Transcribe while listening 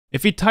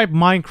If you type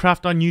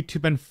Minecraft on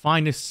YouTube and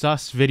find a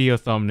sus video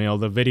thumbnail,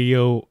 the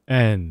video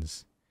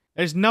ends.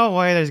 There's no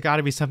way there's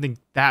gotta be something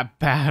that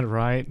bad,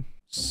 right?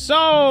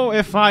 So,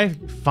 if I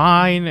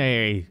find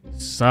a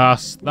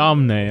sus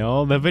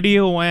thumbnail, the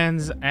video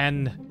ends,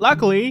 and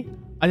luckily,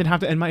 I didn't have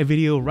to end my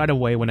video right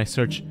away when I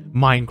search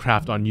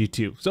Minecraft on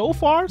YouTube. So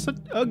far, it's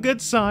a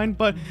good sign,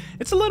 but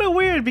it's a little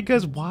weird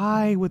because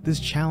why would this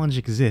challenge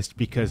exist?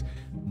 Because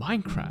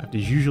Minecraft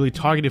is usually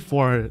targeted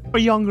for a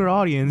younger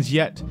audience,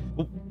 yet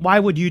why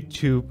would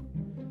YouTube...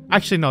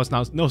 Actually, no, it's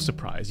not, no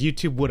surprise.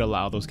 YouTube would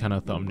allow those kind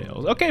of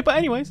thumbnails. Okay, but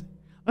anyways,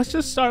 let's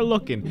just start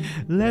looking.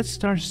 Let's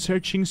start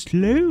searching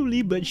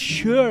slowly but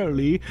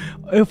surely.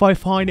 If I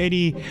find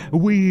any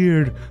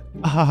weird,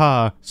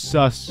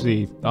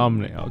 sussy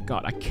thumbnail.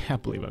 God, I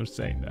can't believe I'm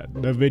saying that.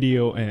 The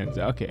video ends.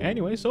 Okay,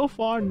 anyway, so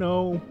far,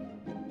 no.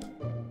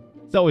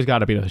 It's always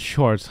gotta be the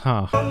shorts,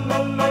 huh?